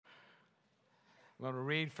I'm going to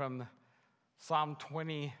read from Psalm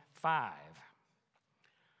 25,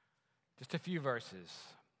 just a few verses.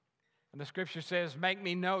 And the scripture says, "Make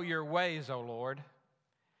me know your ways, O Lord.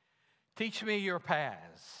 Teach me your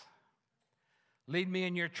paths. Lead me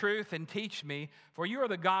in your truth and teach me, for you are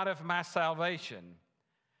the God of my salvation.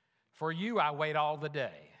 For you I wait all the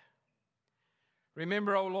day.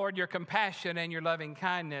 Remember, O Lord, your compassion and your loving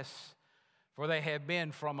kindness, for they have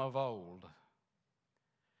been from of old.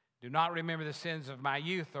 Do not remember the sins of my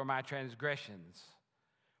youth or my transgressions.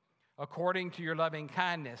 According to your loving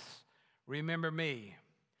kindness, remember me,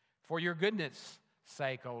 for your goodness'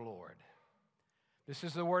 sake, O Lord." This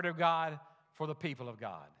is the word of God for the people of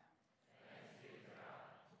God.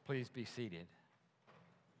 Please be seated.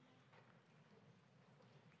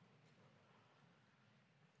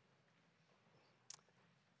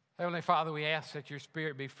 Heavenly Father, we ask that your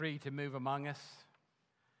Spirit be free to move among us.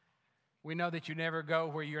 We know that you never go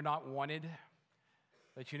where you're not wanted,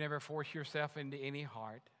 that you never force yourself into any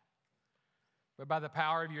heart. But by the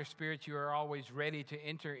power of your Spirit, you are always ready to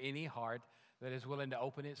enter any heart that is willing to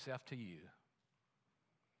open itself to you.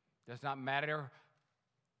 It does not matter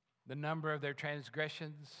the number of their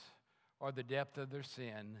transgressions or the depth of their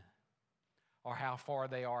sin or how far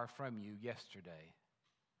they are from you yesterday.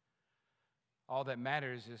 All that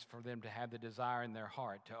matters is for them to have the desire in their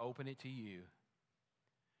heart to open it to you,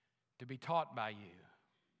 to be taught by you,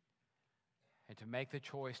 and to make the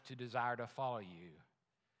choice to desire to follow you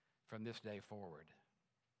from this day forward.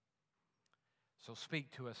 So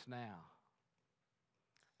speak to us now,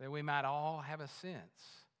 that we might all have a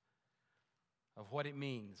sense of what it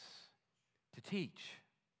means to teach,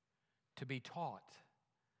 to be taught,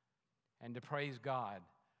 and to praise God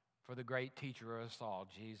for the great teacher of us all,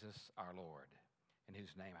 Jesus our Lord, in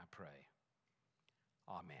whose name I pray.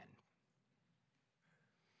 Amen.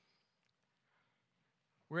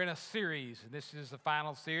 We're in a series, and this is the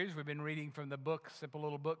final series. We've been reading from the book, simple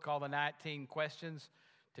little book called The 19 Questions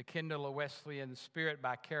to Kindle a Wesleyan Spirit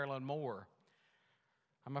by Carolyn Moore.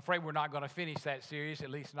 I'm afraid we're not going to finish that series, at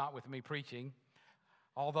least not with me preaching,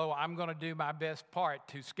 although I'm going to do my best part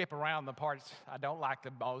to skip around the parts I don't like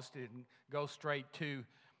the most and go straight to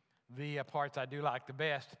the parts I do like the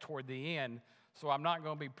best toward the end. So I'm not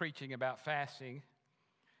going to be preaching about fasting.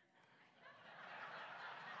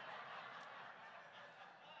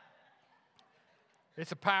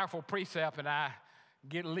 It's a powerful precept, and I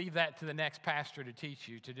leave that to the next pastor to teach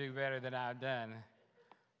you to do better than I've done.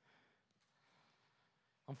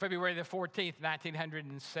 On February the 14th,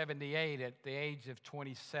 1978, at the age of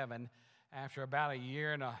 27, after about a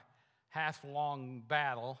year and a half long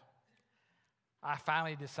battle, I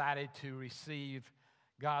finally decided to receive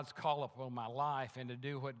God's call upon my life and to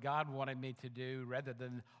do what God wanted me to do rather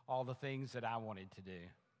than all the things that I wanted to do.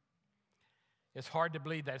 It's hard to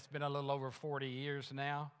believe that it's been a little over 40 years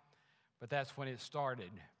now, but that's when it started.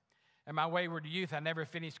 In my wayward youth, I never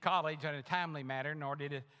finished college in a timely manner, nor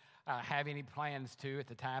did I have any plans to at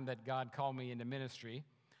the time that God called me into ministry.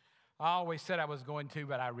 I always said I was going to,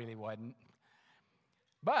 but I really wasn't.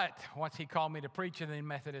 But once he called me to preach in the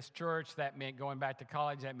Methodist church, that meant going back to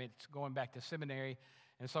college, that meant going back to seminary.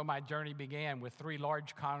 And so my journey began with 3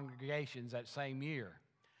 large congregations that same year.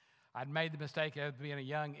 I'd made the mistake of being a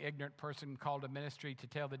young, ignorant person called to ministry to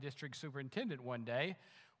tell the district superintendent one day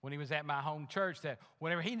when he was at my home church that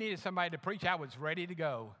whenever he needed somebody to preach, I was ready to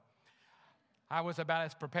go. I was about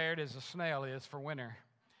as prepared as a snail is for winter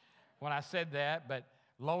when I said that, but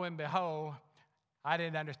lo and behold, I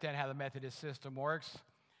didn't understand how the Methodist system works.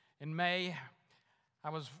 In May,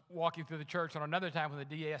 I was walking through the church on another time when the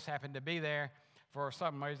DS happened to be there. For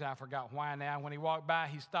some reason, I forgot why now. When he walked by,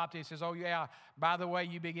 he stopped. He says, "Oh, yeah, by the way,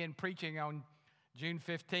 you begin preaching on June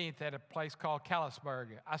 15th at a place called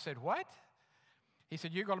Callisburg." I said, "What?" He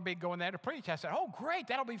said, "You're going to be going there to preach." I said, "Oh, great,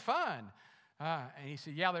 that'll be fun." And he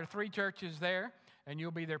said, "Yeah, there are 3 churches there, and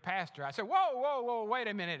you'll be their pastor." I said, whoa, wait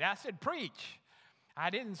a minute. I said, "Preach." I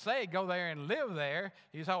didn't say go there and live there.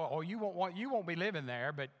 He said, "Oh, you won't be living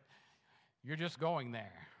there, but you're just going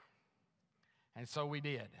there." And so we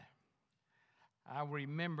did. I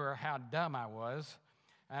remember how dumb I was,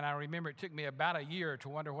 and I remember it took me about a year to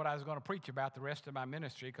wonder what I was going to preach about the rest of my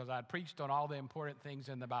ministry because I'd preached on all the important things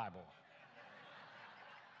in the Bible.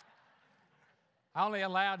 I was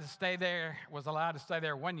allowed to stay there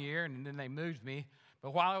 1 year, and then they moved me.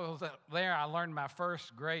 But while I was there, I learned my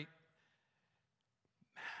first great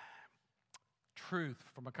truth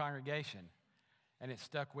from a congregation, and it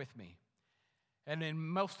stuck with me. And in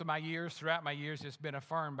most of my years, throughout my years, it's been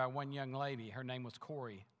affirmed by one young lady. Her name was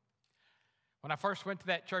Corey. When I first went to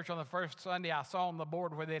that church on the first Sunday, I saw on the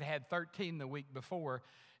board where they'd had 13 the week before,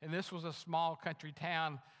 and this was a small country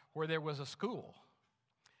town where there was a school.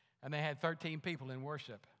 and they had 13 people in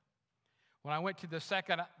worship. When I went to the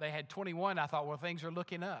second, they had 21. I thought, well, things are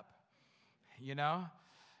looking up, you know?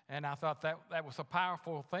 And I thought that was a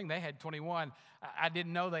powerful thing. They had 21. I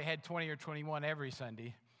didn't know they had 20 or 21 every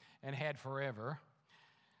Sunday and had forever.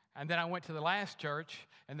 And then I went to the last church,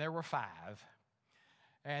 and there were 5.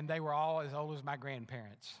 And they were all as old as my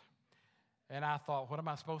grandparents. And I thought, what am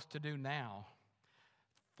I supposed to do now?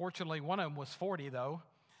 Fortunately, one of them was 40, though,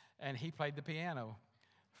 and he played the piano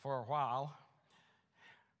for a while.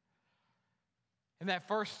 In that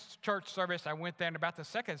first church service, I went there, and about the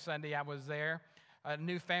second Sunday I was there, a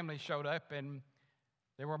new family showed up, and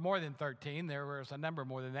there were more than 13. There was a number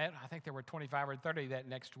more than that. I think there were 25 or 30 that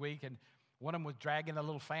next week, and one of them was dragging a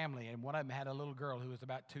little family, and one of them had a little girl who was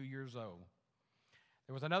about 2 years old.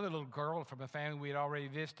 There was another little girl from a family we had already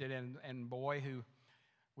visited, and boy who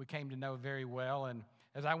we came to know very well. And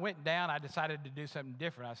as I went down, I decided to do something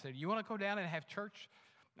different. I said, you want to go down and have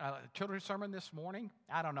children's sermon this morning?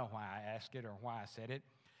 I don't know why I asked it or why I said it,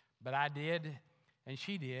 but I did, and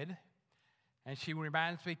she did. And she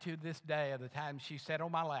reminds me to this day of the time she sat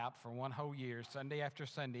on my lap for one whole year, Sunday after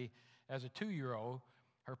Sunday, as a 2-year-old,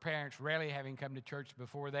 her parents rarely having come to church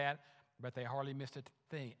before that, but they hardly missed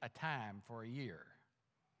a time for a year.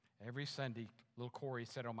 Every Sunday, little Corey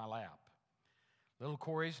sat on my lap. Little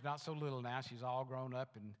Corey's not so little now. She's all grown up,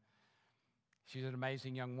 and she's an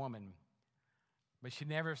amazing young woman. But she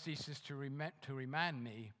never ceases to remind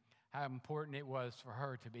me how important it was for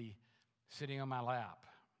her to be sitting on my lap.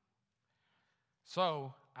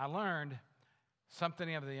 So I learned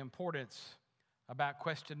something of the importance about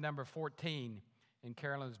question number 14 in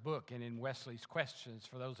Carolyn's book and in Wesley's questions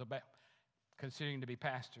for those about considering to be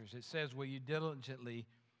pastors. It says, will you diligently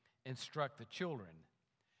instruct the children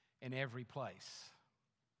in every place?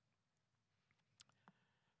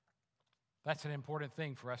 That's an important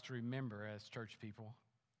thing for us to remember as church people,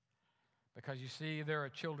 because you see, there are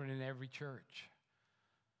children in every church.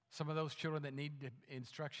 Some of those children that need the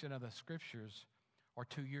instruction of the scriptures are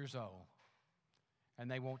 2 years old, and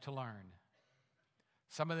they want to learn.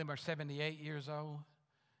 Some of them are 78 years old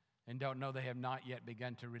and don't know they have not yet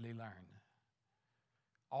begun to really learn.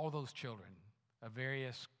 All those children of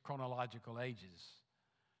various chronological ages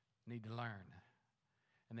need to learn,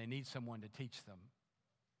 and they need someone to teach them.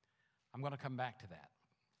 I'm going to come back to that.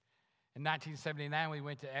 In 1979, we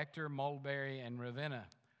went to Ector, Mulberry, and Ravenna.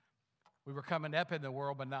 We were coming up in the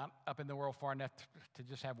world, but not up in the world far enough to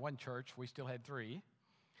just have one church. We still had 3.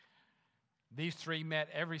 These 3 met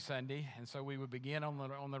every Sunday, and so we would begin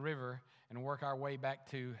on the river and work our way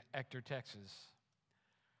back to Ector, Texas.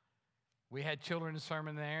 We had children's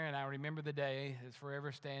sermon there, and I remember the day that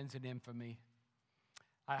forever stands in infamy.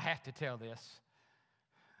 I have to tell this.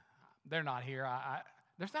 They're not here.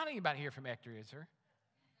 There's not anybody here from Ector, is there?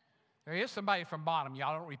 There is somebody from Bonham.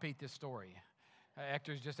 Y'all don't repeat this story.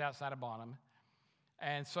 Ector's just outside of Bonham.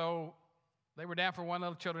 And so they were down for one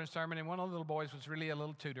little children's sermon, and one of the little boys was really a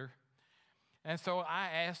little tutor. And so I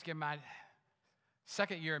asked in my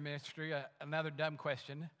second year of ministry another dumb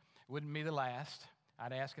question. It wouldn't be the last.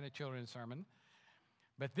 I'd ask in a children's sermon.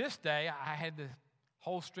 But this day, I had the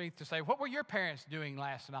whole strength to say, what were your parents doing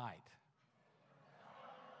last night?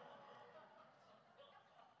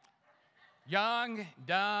 Young,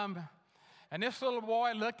 dumb. And this little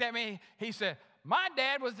boy looked at me. He said, my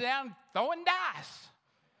dad was down throwing dice.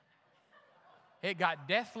 It got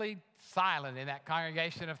deathly silent in that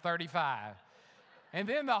congregation of 35. And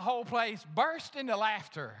then the whole place burst into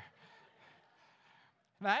laughter.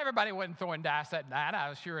 Now, everybody wasn't throwing dice that night. I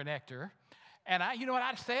was sure an Ector. And you know what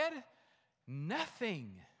I said?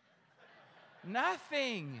 Nothing.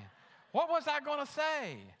 Nothing. What was I going to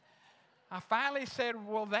say? I finally said,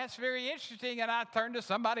 well, that's very interesting, and I turned to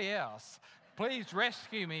somebody else. Please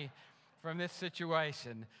rescue me from this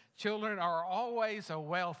situation. Children are always a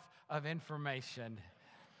wealth of information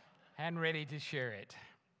and ready to share it.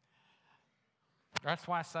 That's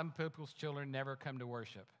why some people's children never come to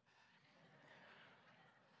worship.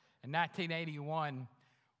 In 1981,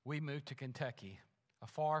 we moved to Kentucky, a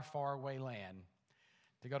far, far away land,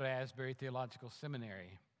 to go to Asbury Theological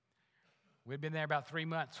Seminary. We'd been there about 3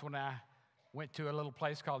 months when I went to a little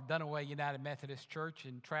place called Dunaway United Methodist Church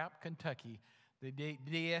in Trout, Kentucky. The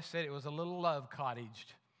DS said it was a little love cottage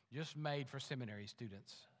just made for seminary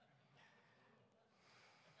students.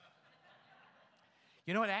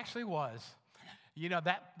 You know, it actually was. You know,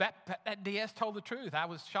 that DS told the truth. I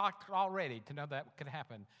was shocked already to know that could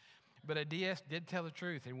happen. But a DS did tell the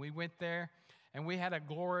truth, and we went there, and we had a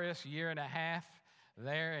glorious year and a half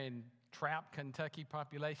there in Trout, Kentucky,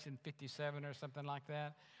 population 57 or something like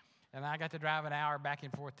that. And I got to drive an hour back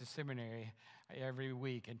and forth to seminary every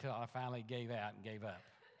week until I finally gave out and gave up.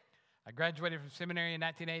 I graduated from seminary in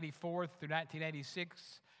 1984 through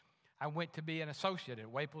 1986. I went to be an associate at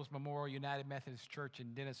Waples Memorial United Methodist Church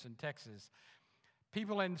in Denison, Texas.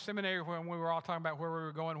 People in seminary, when we were all talking about where we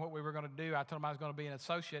were going, what we were going to do, I told them I was going to be an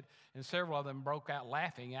associate, and several of them broke out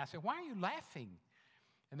laughing. And I said, "Why are you laughing?"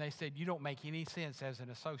 And they said, "You don't make any sense as an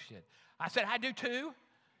associate." I said, "I do too."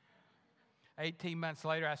 18 months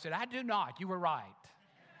later, I said, "I do not. You were right."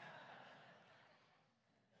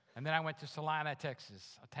 And then I went to Salina,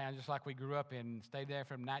 Texas, a town just like we grew up in, stayed there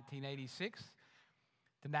from 1986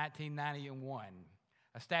 to 1991,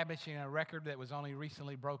 establishing a record that was only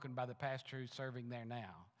recently broken by the pastor who's serving there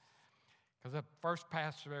now. Because the first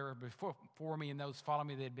pastor before me and those following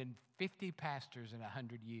me, there had been 50 pastors in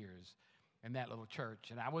 100 years in that little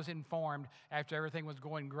church. And I was informed after everything was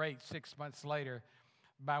going great 6 months later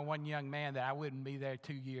by one young man that I wouldn't be there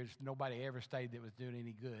 2 years. Nobody ever stayed that was doing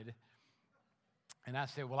any good. And I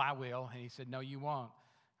said, "Well, I will." And he said, "No, you won't."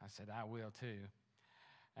 I said, "I will too."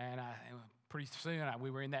 And pretty soon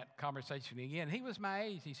we were in that conversation again. He was my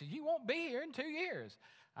age. He said, "You won't be here in 2 years."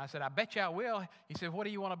 I said, "I bet you I will." He said, "What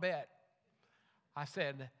do you want to bet?" I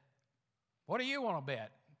said, "What do you want to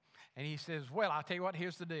bet?" And he says, "Well, I'll tell you what,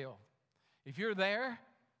 here's the deal. If you're there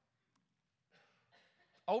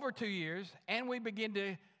over 2 years and we begin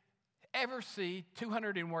to ever see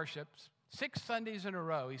 200 in worships, 6 Sundays in a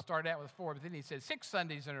row," he started out with 4, but then he said, 6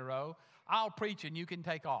 Sundays in a row, "I'll preach and you can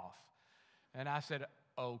take off." And I said,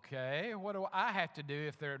 "Okay, what do I have to do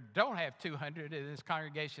if there don't have 200 in this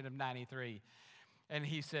congregation of 93? And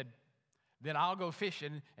he said, "Then I'll go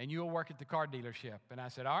fishing and you'll work at the car dealership." And I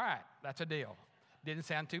said, "All right, that's a deal." Didn't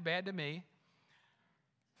sound too bad to me.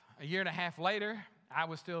 A year and a half later, I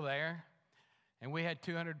was still there. And we had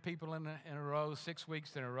 200 people in a row, 6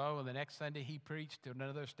 weeks in a row. And the next Sunday, he preached to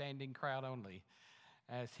another standing crowd only,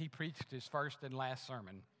 as he preached his first and last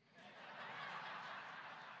sermon.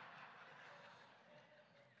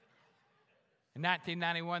 In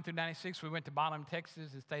 1991 through 96, we went to Bonham,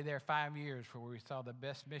 Texas, and stayed there 5 years, where we saw the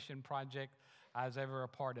best mission project I was ever a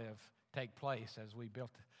part of take place as we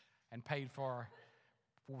built and paid for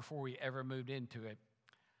before we ever moved into it.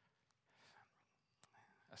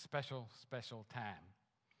 A special, special time.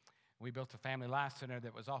 We built a family life center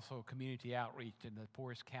that was also community outreach in the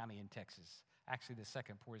poorest county in Texas, actually the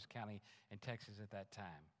second poorest county in Texas at that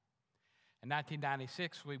time. In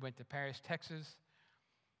 1996, we went to Paris, Texas,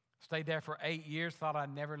 stayed there for 8 years, thought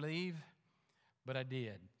I'd never leave, but I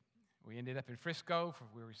did. We ended up in Frisco,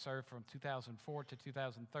 where we served from 2004 to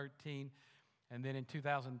 2013, and then in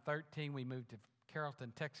 2013, we moved to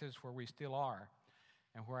Carrollton, Texas, where we still are,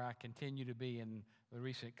 and where I continue to be in the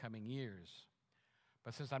recent coming years.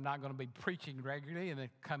 But since I'm not going to be preaching regularly in the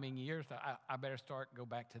coming years, I better go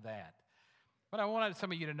back to that. But I wanted some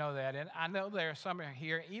of you to know that, and I know there are some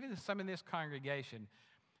here, even some in this congregation,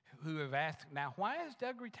 who have asked, "Now, why is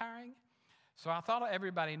Doug retiring?" So I thought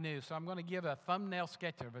everybody knew, so I'm going to give a thumbnail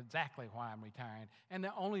sketch of exactly why I'm retiring, and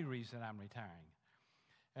the only reason I'm retiring.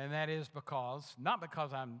 And that is not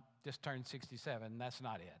because I'm just turned 67, that's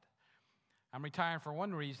not it. I'm retiring for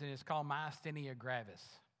one reason. It's called myasthenia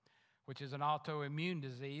gravis, which is an autoimmune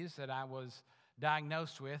disease that I was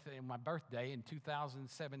diagnosed with in my birthday in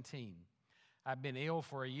 2017. I've been ill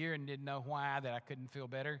for a year and didn't know why, that I couldn't feel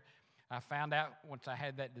better. I found out once I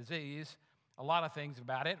had that disease a lot of things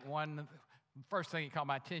about it. One, the first thing that caught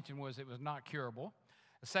my attention was it was not curable.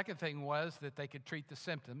 The second thing was that they could treat the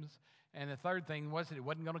symptoms. And the third thing was that it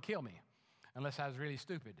wasn't going to kill me unless I was really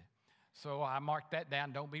stupid. So I marked that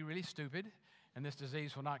down. Don't be really stupid, and this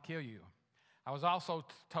disease will not kill you. I was also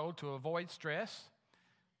told to avoid stress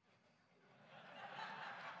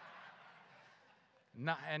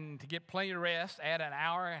and to get plenty of rest, add an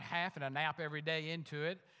hour and a half and a nap every day into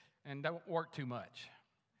it, and don't work too much.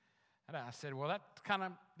 And I said, "Well, that kind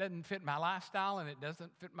of doesn't fit my lifestyle, and it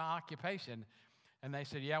doesn't fit my occupation." And they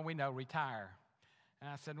said, "Yeah, we know, retire." And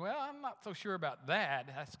I said, "Well, I'm not so sure about that.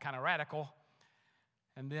 That's kind of radical."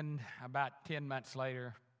 And then about 10 months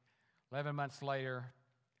later, 11 months later,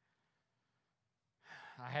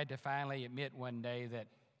 I had to finally admit one day that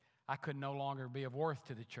I could no longer be of worth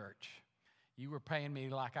to the church. You were paying me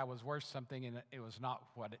like I was worth something, and it was not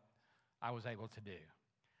what I was able to do.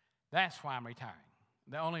 That's why I'm retiring.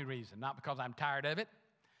 The only reason. Not because I'm tired of it,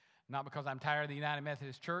 not because I'm tired of the United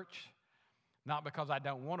Methodist Church, not because I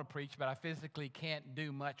don't want to preach, but I physically can't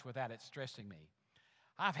do much without it stressing me.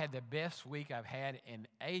 I've had the best week I've had in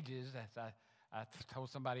ages, as I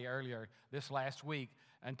told somebody earlier, this last week,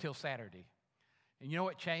 until Saturday. And you know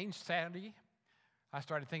what changed Saturday? I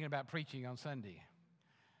started thinking about preaching on Sunday.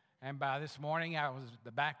 And by this morning,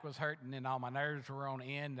 the back was hurting and all my nerves were on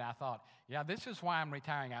end. And I thought, yeah, this is why I'm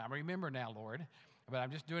retiring. I remember now, Lord, but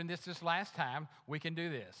I'm just doing this last time. We can do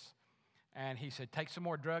this. And he said, take some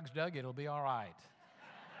more drugs, Doug. It'll be all right.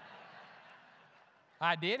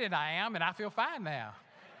 I did, and I am, and I feel fine now.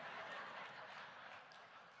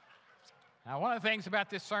 Now, one of the things about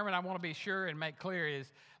this sermon I want to be sure and make clear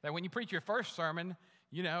is that when you preach your first sermon,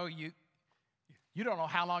 you don't know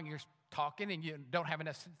how long you're talking, and you don't have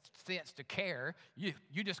enough sense to care.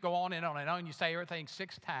 You just go on and on and on. You say everything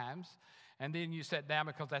 6 times, and then you sit down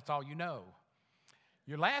because that's all you know.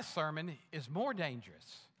 Your last sermon is more dangerous.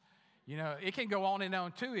 It can go on and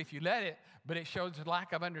on too if you let it, but it shows the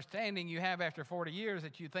lack of understanding you have after 40 years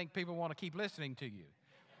that you think people want to keep listening to you.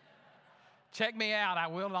 Check me out. I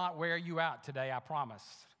will not wear you out today, I promise.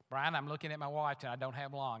 Brian, I'm looking at my watch, and I don't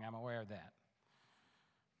have long. I'm aware of that.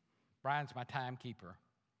 Brian's my timekeeper.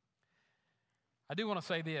 I do want to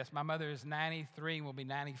say this. My mother is 93 and will be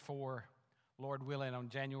 94, Lord willing, on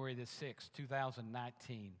January the 6th,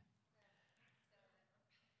 2019.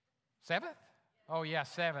 7th? Oh, yeah,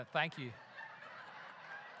 7th. Thank you.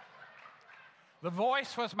 The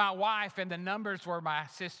voice was my wife, and the numbers were my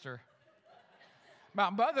sister. My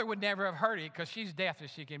mother would never have heard it because she's deaf as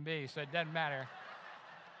she can be, so it doesn't matter.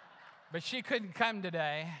 But she couldn't come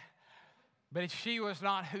today. But if she was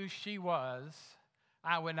not who she was,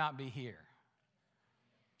 I would not be here.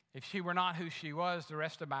 If she were not who she was, the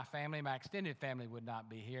rest of my family, my extended family, would not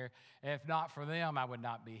be here. And if not for them, I would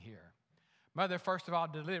not be here. Mother, first of all,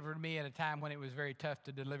 delivered me at a time when it was very tough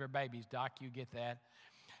to deliver babies. Doc, you get that.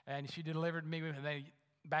 And she delivered me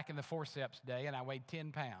back in the forceps day, and I weighed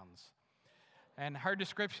 10 pounds. And her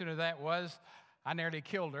description of that was, I nearly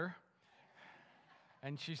killed her.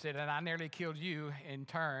 And she said, and I nearly killed you in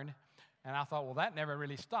turn. And I thought, well, that never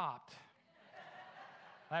really stopped.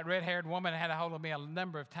 That red-haired woman had a hold of me a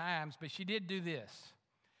number of times, but she did do this.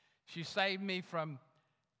 She saved me from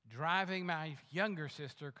driving my younger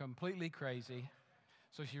sister completely crazy.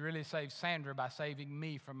 So she really saved Sandra by saving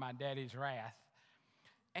me from my daddy's wrath.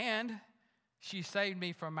 And she saved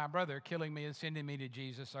me from my brother killing me and sending me to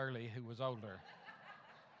Jesus early, who was older.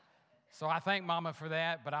 So I thank Mama for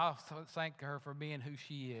that, but I also thank her for being who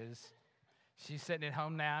she is. She's sitting at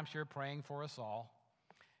home now, I'm sure, praying for us all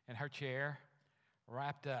in her chair,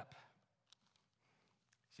 wrapped up.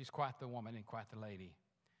 She's quite the woman and quite the lady.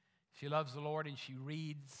 She loves the Lord and she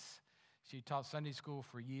reads. She taught Sunday school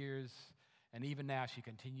for years, and even now she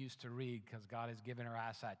continues to read because God has given her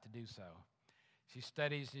eyesight to do so. She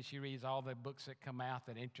studies and she reads all the books that come out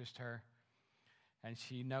that interest her, and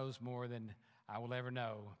she knows more than I will ever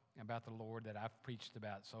know about the Lord that I've preached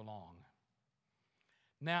about so long.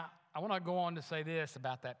 Now, I want to go on to say this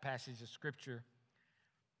about that passage of Scripture.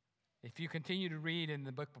 If you continue to read in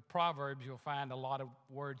the book of Proverbs, you'll find a lot of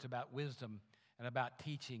words about wisdom and about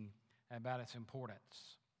teaching and about its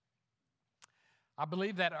importance. I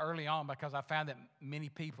believe that early on because I found that many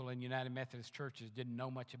people in United Methodist churches didn't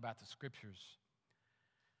know much about the Scriptures.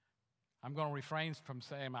 I'm going to refrain from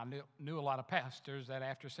saying I knew a lot of pastors that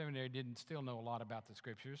after seminary didn't still know a lot about the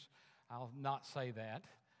Scriptures. I'll not say that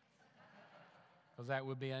because that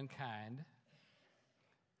would be unkind.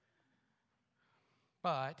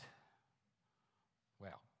 But,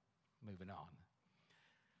 well, moving on.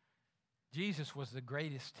 Jesus was the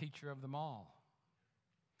greatest teacher of them all.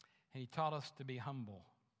 And he taught us to be humble.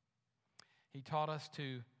 He taught us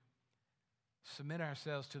to submit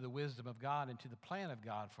ourselves to the wisdom of God and to the plan of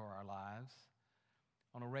God for our lives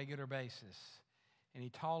on a regular basis. And he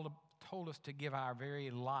told us to give our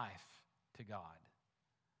very life to God.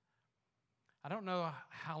 I don't know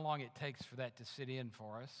how long it takes for that to set in,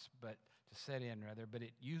 but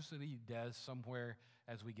it usually does somewhere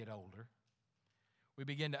as we get older. We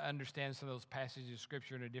begin to understand some of those passages of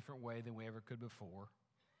Scripture in a different way than we ever could before.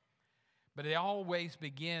 But it always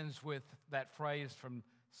begins with that phrase from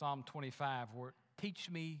Psalm 25, where teach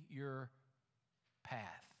me your path.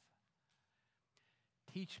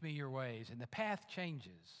 Teach me your ways. And the path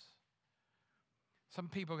changes. Some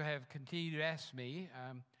people have continued to ask me,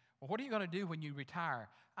 well, what are you going to do when you retire?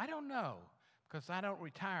 I don't know, because I don't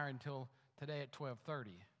retire until today at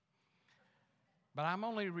 12:30. But I'm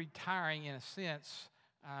only retiring, in a sense,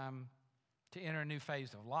 to enter a new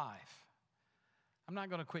phase of life. I'm not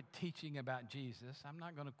going to quit teaching about Jesus. I'm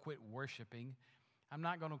not going to quit worshiping. I'm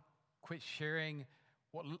not going to quit sharing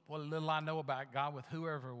what little I know about God with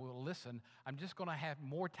whoever will listen. I'm just going to have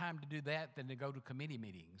more time to do that than to go to committee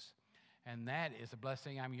meetings. And that is a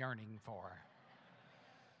blessing I'm yearning for.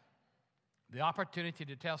 The opportunity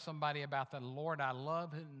to tell somebody about the Lord I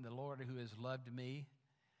love and the Lord who has loved me,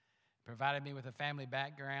 provided me with a family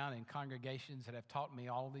background and congregations that have taught me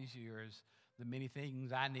all these years the many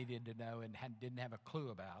things I needed to know and didn't have a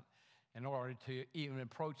clue about in order to even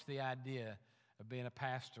approach the idea of being a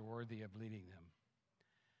pastor worthy of leading them.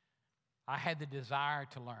 I had the desire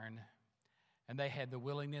to learn, and they had the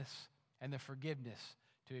willingness and the forgiveness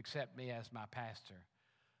to accept me as my pastor.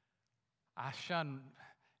 I shun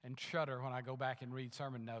and shudder when I go back and read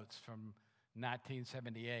sermon notes from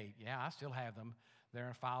 1978. Yeah, I still have them. They're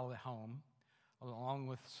in a file at home, along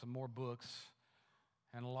with some more books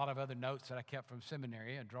and a lot of other notes that I kept from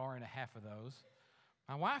seminary, a drawer and a half of those.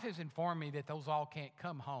 My wife has informed me that those all can't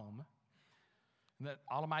come home, and that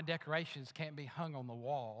all of my decorations can't be hung on the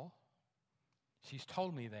wall. She's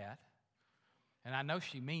told me that, and I know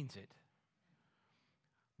she means it.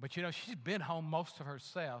 But you know, she's been home most of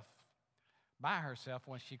herself, by herself,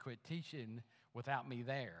 when she quit teaching without me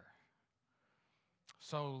there.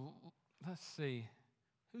 So let's see,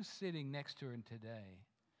 who's sitting next to her today?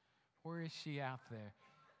 Where is she out there?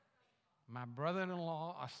 My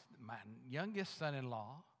brother-in-law, my youngest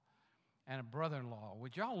son-in-law, and a brother-in-law.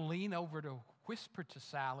 Would y'all lean over to whisper to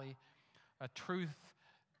Sally a truth,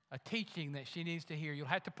 a teaching that she needs to hear? You'll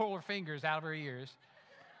have to pull her fingers out of her ears.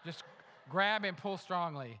 Just grab and pull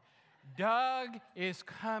strongly. Doug is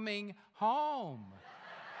coming home.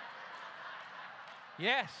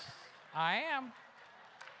 Yes, I am.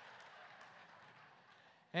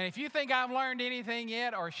 And if you think I've learned anything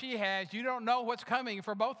yet, or she has, you don't know what's coming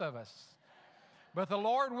for both of us. But the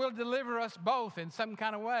Lord will deliver us both in some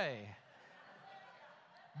kind of way.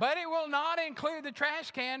 But it will not include the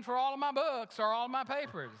trash can for all of my books or all of my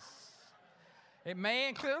papers. It may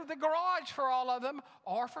include the garage for all of them,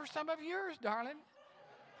 or for some of yours, darling.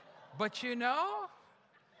 But you know,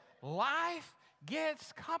 life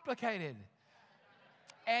gets complicated.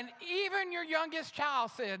 And even your youngest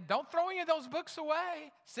child said, don't throw any of those books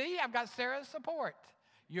away. See, I've got Sarah's support.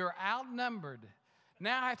 You're outnumbered.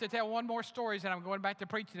 Now I have to tell one more story, and I'm going back to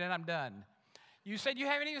preaching, and I'm done. You said you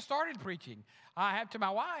haven't even started preaching. I have to my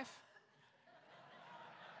wife.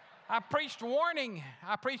 I preached warning.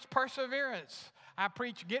 I preached perseverance. I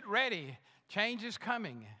preached get ready. Change is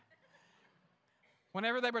coming.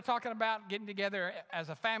 Whenever they were talking about getting together as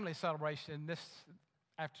a family celebration this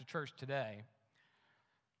after church today,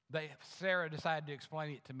 Sarah decided to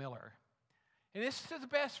explain it to Miller. And this is the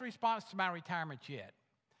best response to my retirement yet.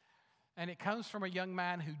 And it comes from a young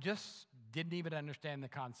man who just didn't even understand the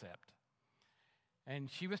concept. And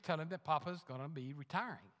she was telling him that Papa's going to be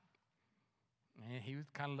retiring. And he was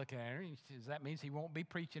kind of looking at her, and she says, that means he won't be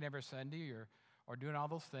preaching every Sunday or doing all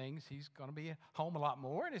those things. He's going to be home a lot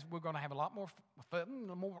more, and we're going to have a lot more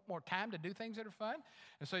fun, more time to do things that are fun.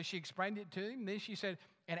 And so she explained it to him. And then she said,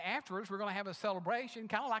 and afterwards we're going to have a celebration,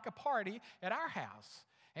 kind of like a party at our house.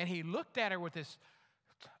 And he looked at her with this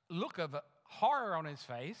look of horror on his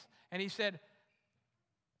face, and he said,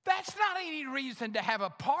 that's not any reason to have a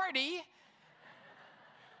party.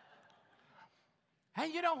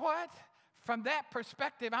 And you know what? From that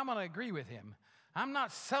perspective, I'm going to agree with him. I'm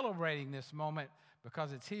not celebrating this moment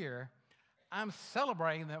because it's here. I'm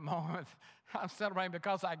celebrating the moment. I'm celebrating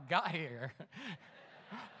because I got here.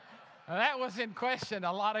 That was in question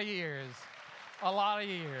a lot of years. A lot of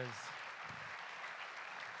years.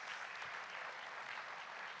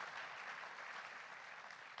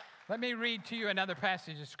 Let me read to you another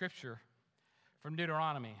passage of Scripture from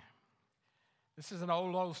Deuteronomy. This is an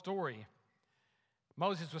old story.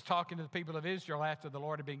 Moses was talking to the people of Israel after the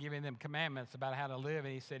Lord had been giving them commandments about how to live,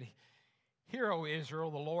 and he said, hear, O Israel,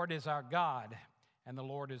 the Lord is our God, and the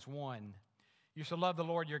Lord is one. You shall love the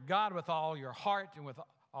Lord your God with all your heart and with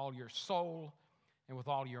all your soul and with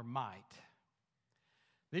all your might.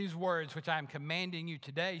 These words which I am commanding you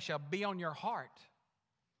today shall be on your heart.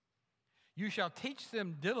 You shall teach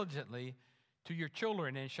them diligently to your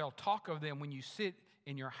children, and shall talk of them when you sit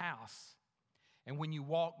in your house, and when you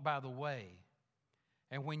walk by the way,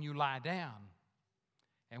 and when you lie down,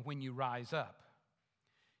 and when you rise up.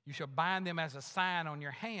 You shall bind them as a sign on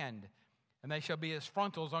your hand, and they shall be as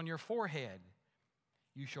frontals on your forehead.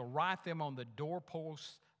 You shall write them on the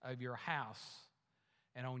doorposts of your house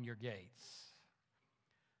and on your gates.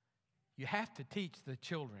 You have to teach the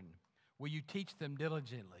children. Will you teach them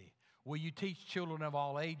diligently? Will you teach children of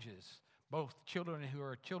all ages, both children who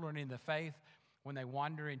are children in the faith when they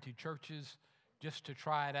wander into churches just to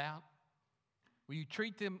try it out? Will you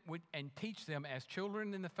treat them and teach them as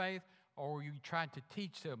children in the faith, or will you try to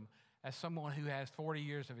teach them as someone who has 40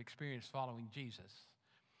 years of experience following Jesus?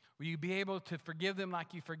 Will you be able to forgive them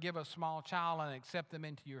like you forgive a small child and accept them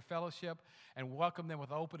into your fellowship and welcome them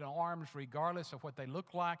with open arms regardless of what they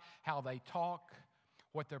look like, how they talk,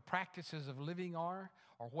 what their practices of living are,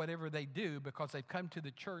 or whatever they do because they've come to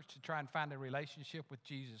the church to try and find a relationship with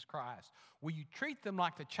Jesus Christ? Will you treat them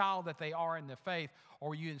like the child that they are in the faith, or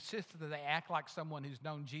will you insist that they act like someone who's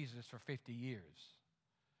known Jesus for 50 years?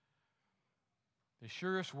 The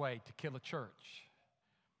surest way to kill a church,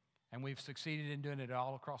 and we've succeeded in doing it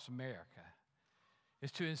all across America,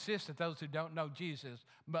 is to insist that those who don't know Jesus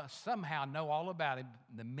must somehow know all about him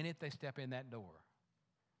the minute they step in that door.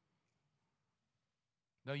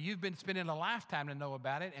 Though you've been spending a lifetime to know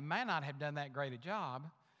about it and may not have done that great a job,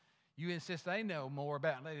 you insist they know more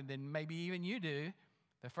about it than maybe even you do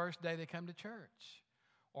the first day they come to church.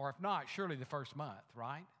 Or if not, surely the first month,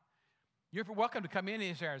 right? You're welcome to come in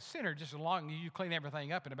as a sinner just as long as you clean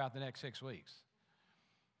everything up in about the next 6 weeks.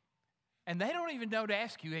 And they don't even know to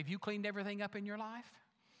ask you, have you cleaned everything up in your life?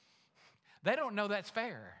 They don't know that's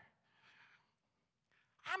fair.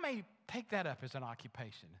 I may take that up as an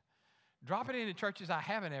occupation. Drop it into churches I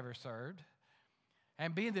haven't ever served,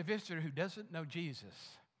 and being the visitor who doesn't know Jesus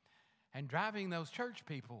and driving those church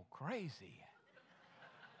people crazy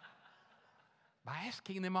by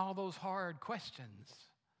asking them all those hard questions.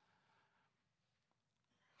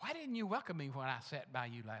 Why didn't you welcome me when I sat by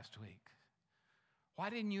you last week?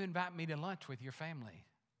 Why didn't you invite me to lunch with your family?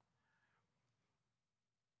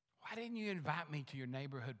 Why didn't you invite me to your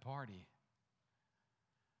neighborhood party?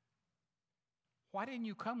 Why didn't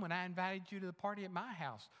you come when I invited you to the party at my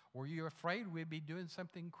house? Were you afraid we'd be doing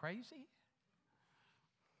something crazy?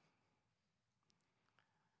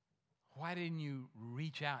 Why didn't you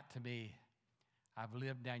reach out to me? I've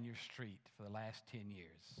lived down your street for the last 10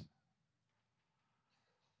 years.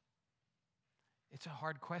 It's a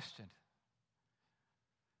hard question.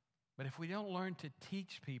 But if we don't learn to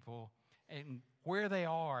teach people and where they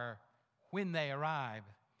are when they arrive,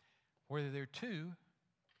 whether they're 2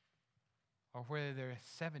 or whether they're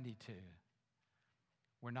 72,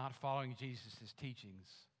 we're not following Jesus' teachings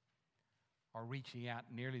or reaching out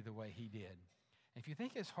nearly the way he did. If you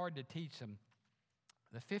think it's hard to teach them,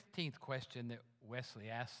 the 15th question that Wesley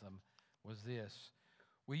asked them was this: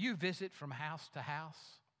 will you visit from house to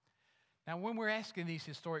house? Now, when we're asking these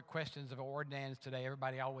historic questions of ordinands today,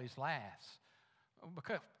 everybody always laughs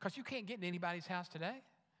because you can't get in anybody's house today,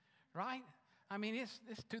 right? I mean, it's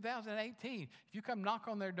 2018. If you come knock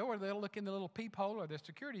on their door, they'll look in the little peephole or the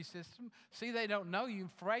security system, see they don't know you,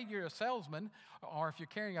 afraid you're a salesman, or if you're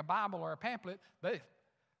carrying a Bible or a pamphlet,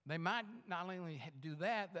 they might not only do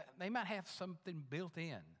that, they might have something built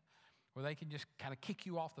in where they can just kind of kick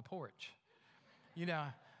you off the porch. You know,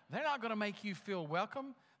 they're not going to make you feel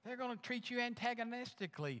welcome. They're going to treat you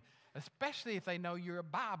antagonistically, especially if they know you're a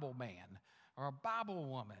Bible man or a Bible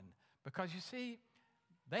woman, because you see,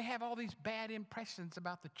 they have all these bad impressions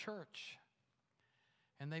about the church,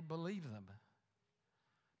 and they believe them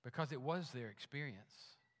because it was their experience.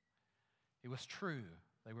 It was true.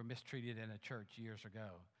 They were mistreated in a church years ago,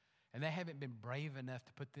 and they haven't been brave enough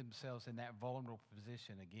to put themselves in that vulnerable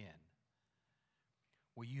position again.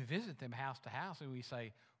 Well, you visit them house to house, and we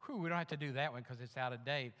say, we don't have to do that one because it's out of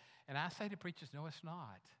date. And I say to preachers, no, it's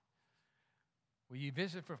not. Will you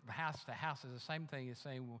visit from house to house is the same thing as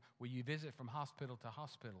saying, will you visit from hospital to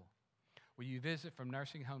hospital? Will you visit from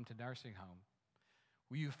nursing home to nursing home?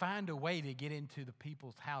 Will you find a way to get into the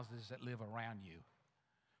people's houses that live around you?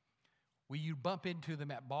 Will you bump into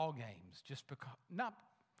them at ball games just because, not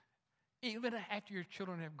even after your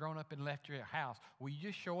children have grown up and left your house? Will you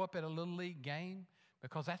just show up at a little league game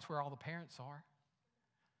because that's where all the parents are?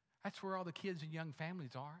 That's where all the kids and young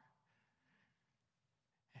families are.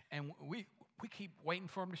 And we keep waiting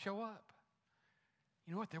for them to show up.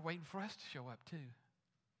 You know what? They're waiting for us to show up too.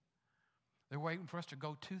 They're waiting for us to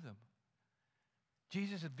go to them.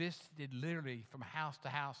 Jesus had visited literally from house to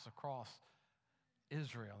house across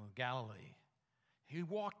Israel and Galilee. He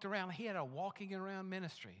walked around. He had a walking around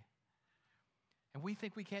ministry. And we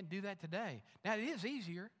think we can't do that today. Now, it is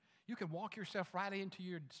easier. You can walk yourself right into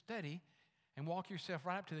your study and walk yourself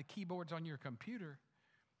right up to the keyboards on your computer.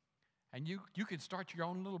 And you could start your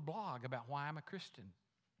own little blog about why I'm a Christian.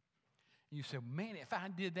 And you say, man, if I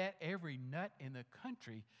did that, every nut in the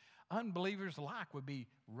country, unbelievers alike, would be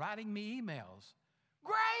writing me emails.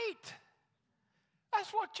 Great! That's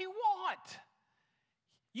what you want.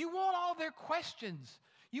 You want all their questions.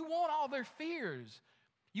 You want all their fears.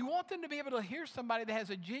 You want them to be able to hear somebody that has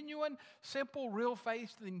a genuine, simple, real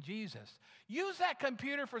faith in Jesus. Use that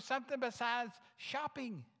computer for something besides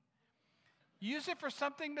shopping. Use it for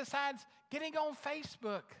something besides getting on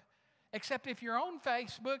Facebook. Except if you're on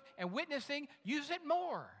Facebook and witnessing, use it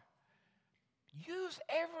more. Use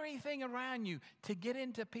everything around you to get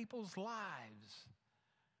into people's lives.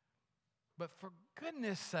 But for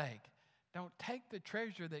goodness sake, Don't take the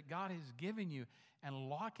treasure that God has given you and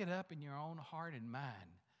lock it up in your own heart and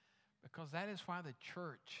mind, because that is why the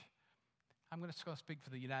church, I'm going to speak for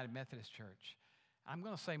the United Methodist Church. I'm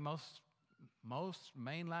going to say most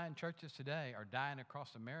mainline churches today are dying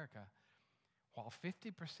across America, while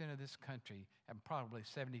 50% of this country, and probably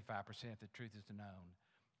 75% if the truth is known,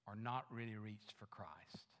 are not really reached for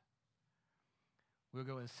Christ. We'll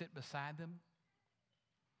go and sit beside them,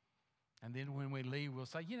 and then when we leave, we'll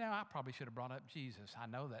say, I probably should have brought up Jesus. I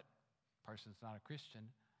know that person's not a Christian.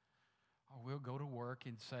 Or we'll go to work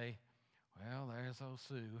and say, well, there's old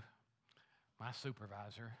Sue, my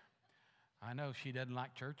supervisor. I know she doesn't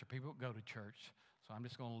like church or people that go to church, so I'm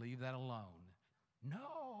just going to leave that alone.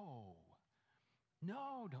 No,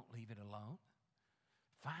 don't leave it alone.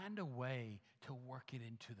 Find a way to work it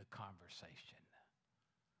into the conversation.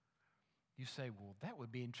 You say, well, that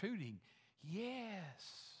would be intruding.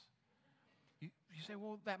 Yes. You say,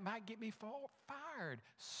 well, that might get me fired.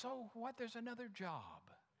 So what? There's another job.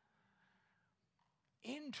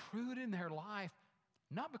 Intrude in their life,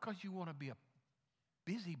 not because you want to be a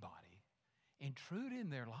busybody. Intrude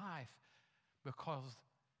in their life because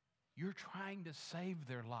you're trying to save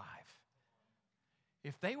their life.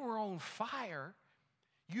 If they were on fire,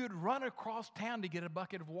 you'd run across town to get a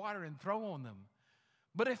bucket of water and throw on them.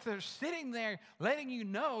 But if they're sitting there letting you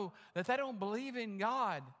know that they don't believe in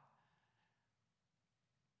God,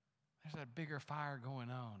 there's a bigger fire going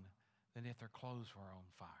on than if their clothes were on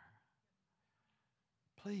fire.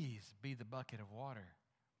 Please be the bucket of water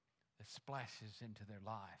that splashes into their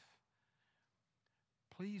life.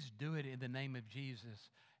 Please do it in the name of Jesus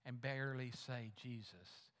and barely say Jesus,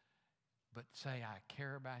 but say, I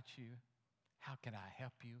care about you. How can I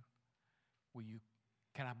help you?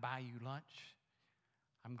 Can I buy you lunch?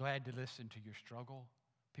 I'm glad to listen to your struggle.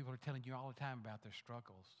 People are telling you all the time about their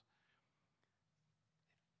struggles.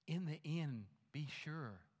 In the end, be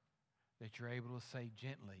sure that you're able to say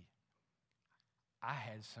gently, I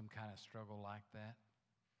had some kind of struggle like that.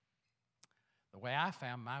 The way I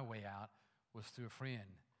found my way out was through a friend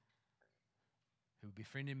who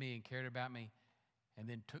befriended me and cared about me and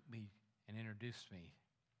then took me and introduced me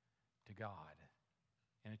to God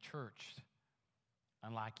in a church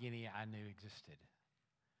unlike any I knew existed.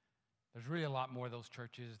 There's really a lot more of those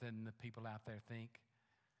churches than the people out there think.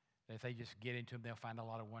 If they just get into them, they'll find a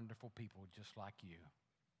lot of wonderful people just like you.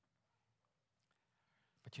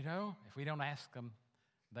 But if we don't ask them,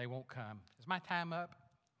 they won't come. Is my time up?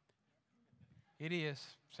 It is.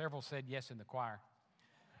 Several said yes in the choir.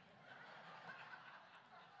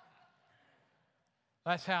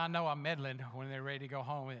 That's how I know I'm meddling when they're ready to go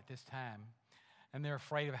home at this time. And they're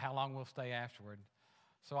afraid of how long we'll stay afterward.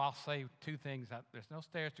 So I'll say two things. There's no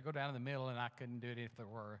stairs to go down in the middle, and I couldn't do it if there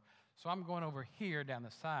were. So I'm going over here down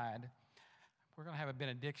the side. We're going to have a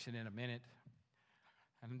benediction in a minute.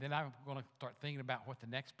 And then I'm going to start thinking about what the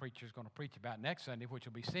next preacher is going to preach about next Sunday, which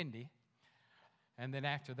will be Cindy. And then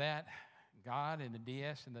after that, God and the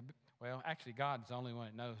DS and actually God's the only one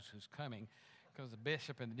that knows who's coming, because the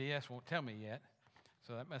bishop and the DS won't tell me yet.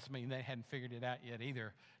 So that must mean they hadn't figured it out yet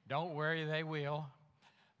either. Don't worry, they will.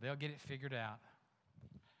 They'll get it figured out.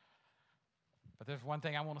 But there's one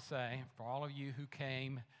thing I want to say for all of you who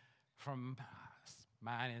came from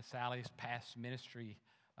mine and Sally's past ministry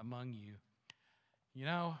among you.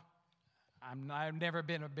 I've never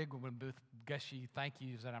been a big one with gushy thank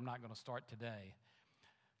yous that I'm not going to start today.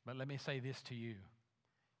 But let me say this to you.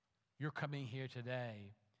 Your coming here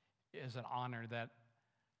today is an honor that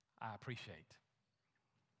I appreciate.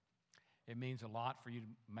 It means a lot for you to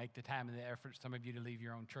make the time and the effort, some of you to leave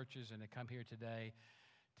your own churches and to come here today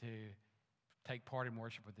to take part in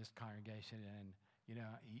worship with this congregation. And,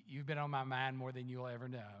 you've been on my mind more than you'll ever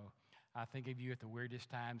know. I think of you at the weirdest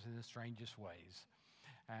times and the strangest ways.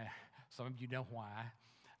 Some of you know why.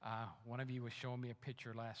 One of you was showing me a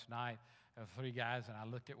picture last night of three guys, and I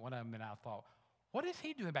looked at one of them and I thought, what is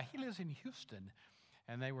he doing about? He lives in Houston.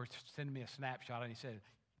 And they were sending me a snapshot, and he said,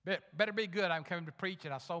 better be good. I'm coming to preach,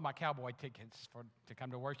 and I sold my cowboy tickets to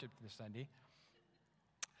come to worship this Sunday.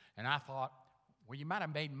 And I thought, well, you might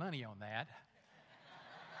have made money on that.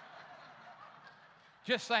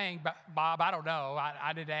 Just saying, Bob, I don't know.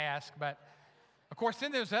 I did ask, but of course,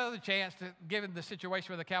 then there's another chance that, given the situation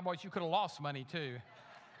with the Cowboys, you could have lost money too.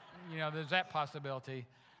 There's that possibility.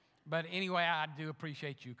 But anyway, I do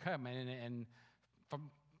appreciate you coming, and from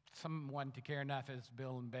someone to care enough as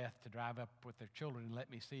Bill and Beth to drive up with their children and let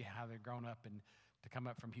me see how they're grown up and to come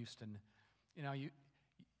up from Houston.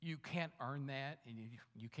 You can't earn that, and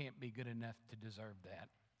you can't be good enough to deserve that.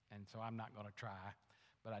 And so I'm not going to try,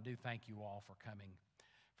 but I do thank you all for coming.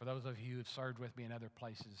 For those of you who have served with me in other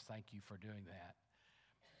places, thank you for doing that.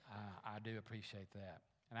 I do appreciate that.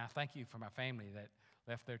 And I thank you for my family that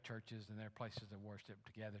left their churches and their places of worship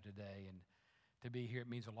together today. And to be here, it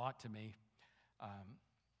means a lot to me.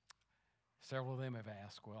 Several of them have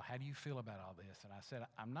asked, well, how do you feel about all this? And I said,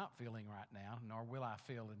 I'm not feeling right now, nor will I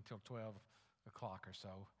feel until 12 o'clock or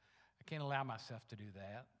so. I can't allow myself to do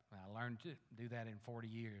that. I learned to do that in 40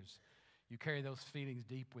 years. You carry those feelings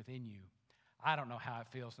deep within you. I don't know how it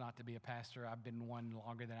feels not to be a pastor. I've been one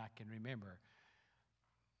longer than I can remember.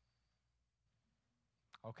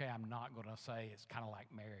 Okay, I'm not going to say it's kind of like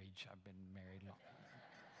marriage. I've been married long.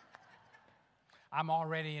 I'm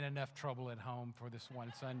already in enough trouble at home for this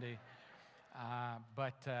one Sunday.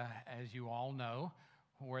 But as you all know,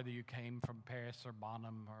 whether you came from Paris or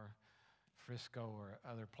Bonham or Frisco or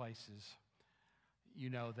other places, you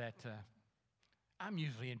know that I'm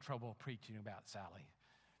usually in trouble preaching about Sally.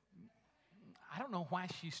 I don't know why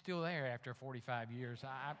she's still there after 45 years.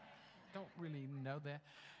 I don't really know that.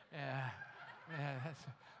 That's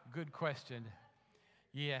a good question.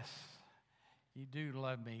 Yes, you do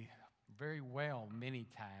love me very well many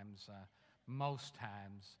times, most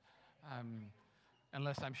times.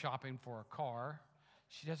 Unless I'm shopping for a car.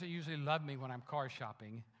 She doesn't usually love me when I'm car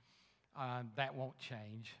shopping. That won't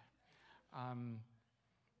change.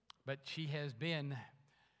 But she has been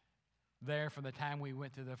there from the time we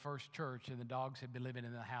went to the first church, and the dogs had been living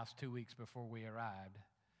in the house 2 weeks before we arrived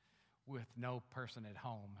with no person at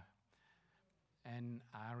home. And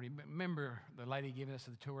I remember the lady giving us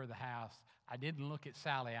the tour of the house. I didn't look at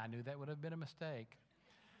Sally. I knew that would have been a mistake.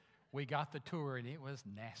 We got the tour, and it was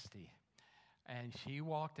nasty. And she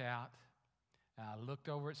walked out, and I looked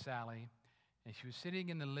over at Sally, and she was sitting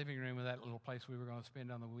in the living room of that little place we were going to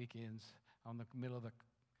spend on the weekends in the middle of that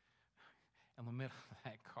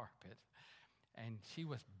carpet. And she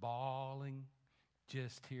was bawling,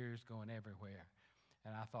 just tears going everywhere.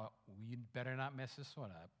 And I thought, well, you'd better not mess this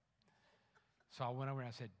one up. So I went over and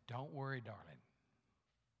I said, don't worry, darling.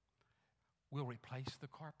 We'll replace the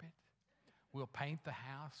carpet. We'll paint the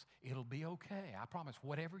house. It'll be okay. I promise,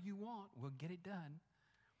 whatever you want, we'll get it done.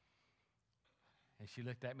 And she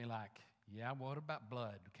looked at me like, yeah, what about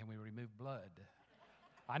blood? Can we remove blood?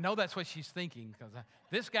 I know that's what she's thinking, because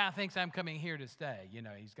this guy thinks I'm coming here to stay. You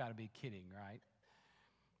know, he's got to be kidding, right?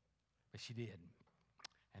 But she did.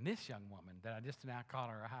 And this young woman that I just now called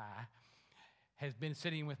her Hi has been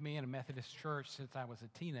sitting with me in a Methodist church since I was a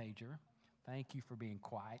teenager. Thank you for being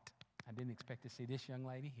quiet. I didn't expect to see this young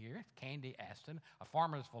lady here, Candy Aston, a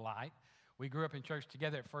Farmersvilleite. We grew up in church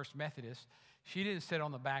together at First Methodist. She didn't sit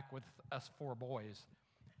on the back with us four boys.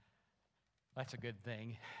 That's a good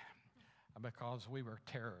thing, because we were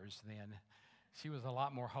terrors then. She was a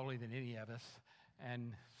lot more holy than any of us,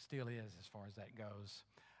 and still is as far as that goes.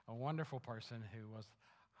 A wonderful person who was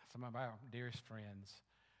some of our dearest friends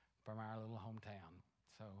from our little hometown.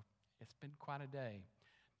 So it's been quite a day.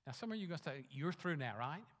 Now, some of you are going to say, you're through now,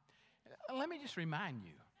 right? Let me just remind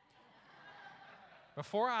you,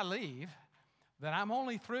 before I leave, that I'm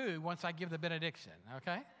only through once I give the benediction,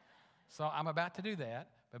 okay? So I'm about to do that,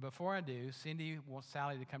 but before I do, Cindy wants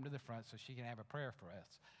Sally to come to the front so she can have a prayer for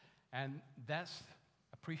us. And that's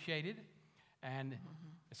appreciated, and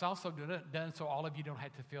it's also done so all of you don't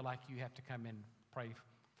have to feel like you have to come and pray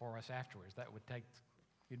for us afterwards. That would take,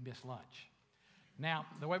 you'd miss lunch. Now,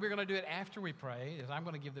 the way we're going to do it after we pray is I'm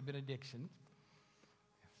going to give the benediction.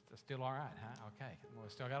 It's still all right, huh? Okay. Well, we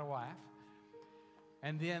still got a wife.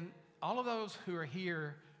 And then all of those who are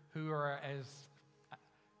here who are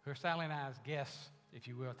Sally and I's guests, if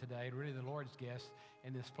you will, today, really the Lord's guests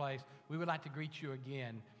in this place, we would like to greet you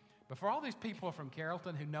again. But for all these people from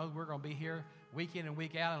Carrollton who know we're going to be here week in and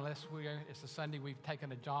week out, unless it's a Sunday we've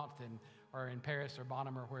taken a jaunt or in Paris or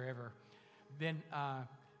Bonham or wherever, then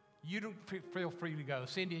you don't feel free to go.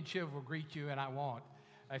 Cindy and Shiv will greet you, and I won't.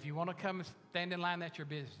 If you want to come and stand in line, that's your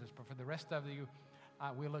business. But for the rest of you,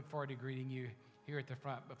 we look forward to greeting you here at the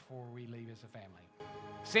front before we leave as a family.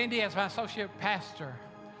 Cindy, as my associate pastor,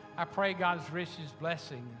 I pray God's richest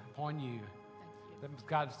blessing upon you. Thank you. That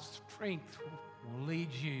God's strength will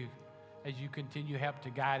lead you as you continue help to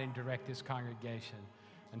guide and direct this congregation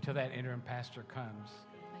until that interim pastor comes.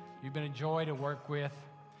 You've been a joy to work with.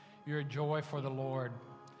 You're a joy for the Lord.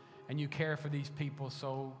 And you care for these people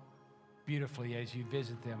so beautifully as you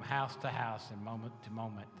visit them house to house and moment to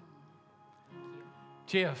moment.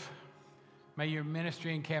 Chief, may your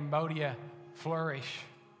ministry in Cambodia flourish.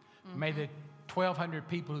 May the 1,200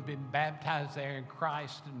 people who've been baptized there in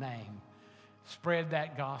Christ's name spread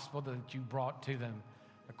that gospel that you brought to them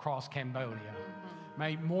across Cambodia.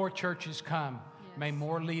 May more churches come. Yes. May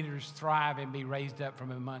more leaders thrive and be raised up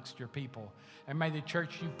from amongst your people. And may the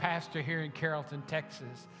church you pastor here in Carrollton,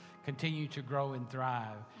 Texas, continue to grow and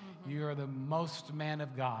thrive. You are the most man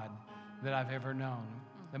of God that I've ever known,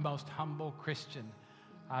 the most humble Christian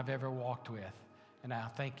I've ever walked with. And I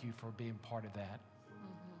thank you for being part of that.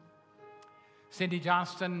 Cindy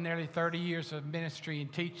Johnston, nearly 30 years of ministry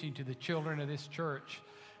and teaching to the children of this church,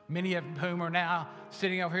 many of whom are now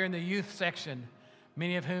sitting over here in the youth section,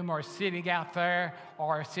 many of whom are sitting out there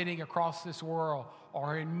or sitting across this world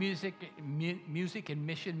or in music and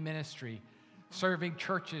mission ministry, serving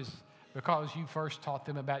churches because you first taught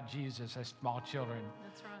them about Jesus as small children.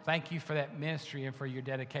 That's right. Thank you for that ministry and for your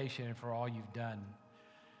dedication and for all you've done.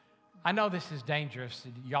 I know this is dangerous.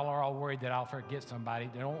 Y'all are all worried that I'll forget somebody.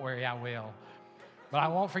 Don't worry, I will. But I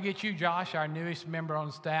won't forget you, Josh, our newest member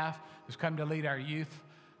on staff who's come to lead our youth.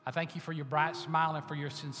 I thank you for your bright smile and for your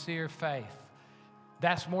sincere faith.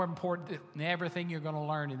 That's more important than everything you're going to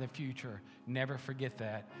learn in the future. Never forget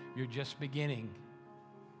that. You're just beginning.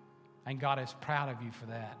 And God is proud of you for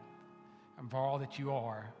that and for all that you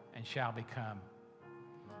are and shall become.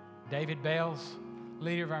 David Bales,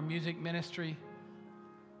 leader of our music ministry,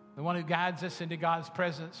 the one who guides us into God's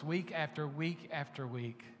presence week after week after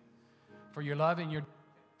week, for your love and your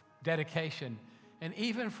dedication, and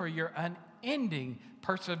even for your unending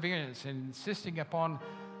perseverance and insisting upon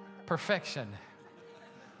perfection.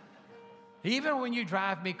 Even when you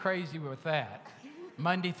drive me crazy with that,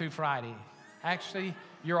 Monday through Friday. Actually,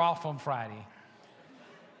 you're off on Friday.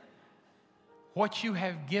 What you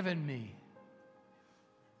have given me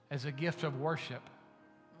as a gift of worship,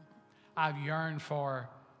 I've yearned for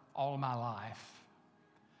all of my life.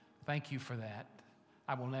 Thank you for that.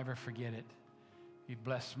 I will never forget it. You've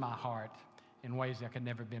blessed my heart in ways that could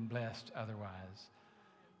never have been blessed otherwise.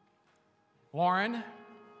 Lauren,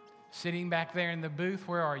 sitting back there in the booth,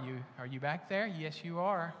 where are you? Are you back there? Yes, you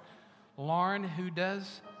are. Lauren, who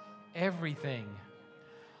does everything.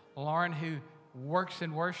 Lauren, who works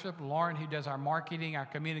in worship. Lauren, who does our marketing, our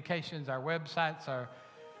communications, our websites.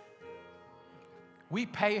 We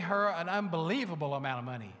pay her an unbelievable amount of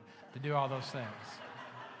money to do all those things.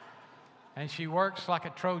 And she works like a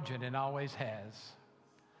Trojan and always has.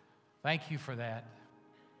 Thank you for that.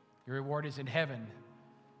 Your reward is in heaven.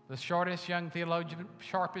 The sharpest young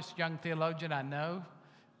theologian I know,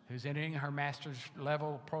 who's entering her master's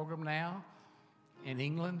level program now in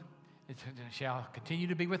England, shall continue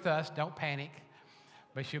to be with us. Don't panic.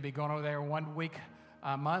 But she'll be going over there 1 week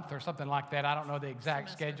a month or something like that. I don't know the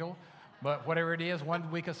exact schedule. But whatever it is, 1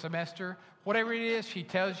 week a semester, whatever it is she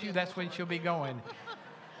tells you, that's when she'll be going.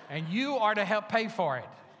 And you are to help pay for it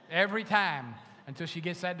every time until she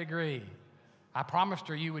gets that degree. I promised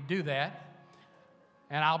her you would do that,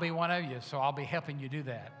 and I'll be one of you, so I'll be helping you do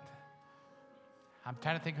that. I'm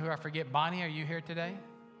trying to think who I forget. Bonnie, are you here today?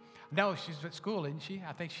 No, she's at school, isn't she?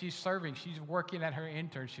 I think she's serving. She's working at her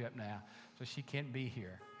internship now, so she can't be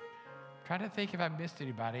here. I'm trying to think if I missed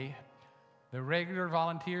anybody. The regular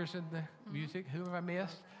volunteers in the music, who have I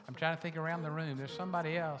missed? I'm trying to think around the room. There's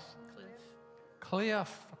somebody else.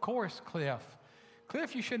 Cliff, of course, Cliff.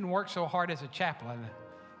 Cliff, you shouldn't work so hard as a chaplain.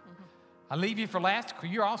 I leave you for last.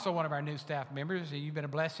 You're also one of our new staff members, and you've been a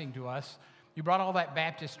blessing to us. You brought all that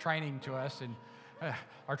Baptist training to us and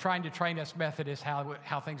are trying to train us Methodists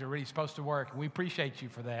how things are really supposed to work. And we appreciate you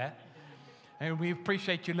for that. And we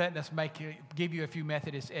appreciate you letting us give you a few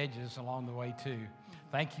Methodist edges along the way, too.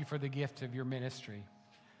 Thank you for the gift of your ministry.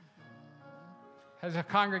 As a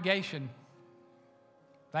congregation,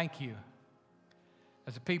 thank you.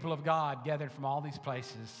 As a people of God gathered from all these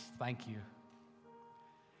places, thank you.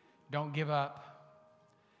 Don't give up.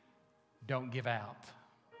 Don't give out.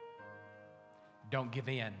 Don't give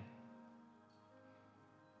in.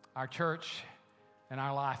 Our church and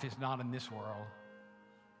our life is not in this world.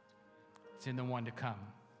 It's in the one to come.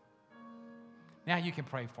 Now you can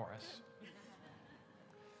pray for us.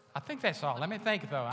 I think that's all. Let me think, though.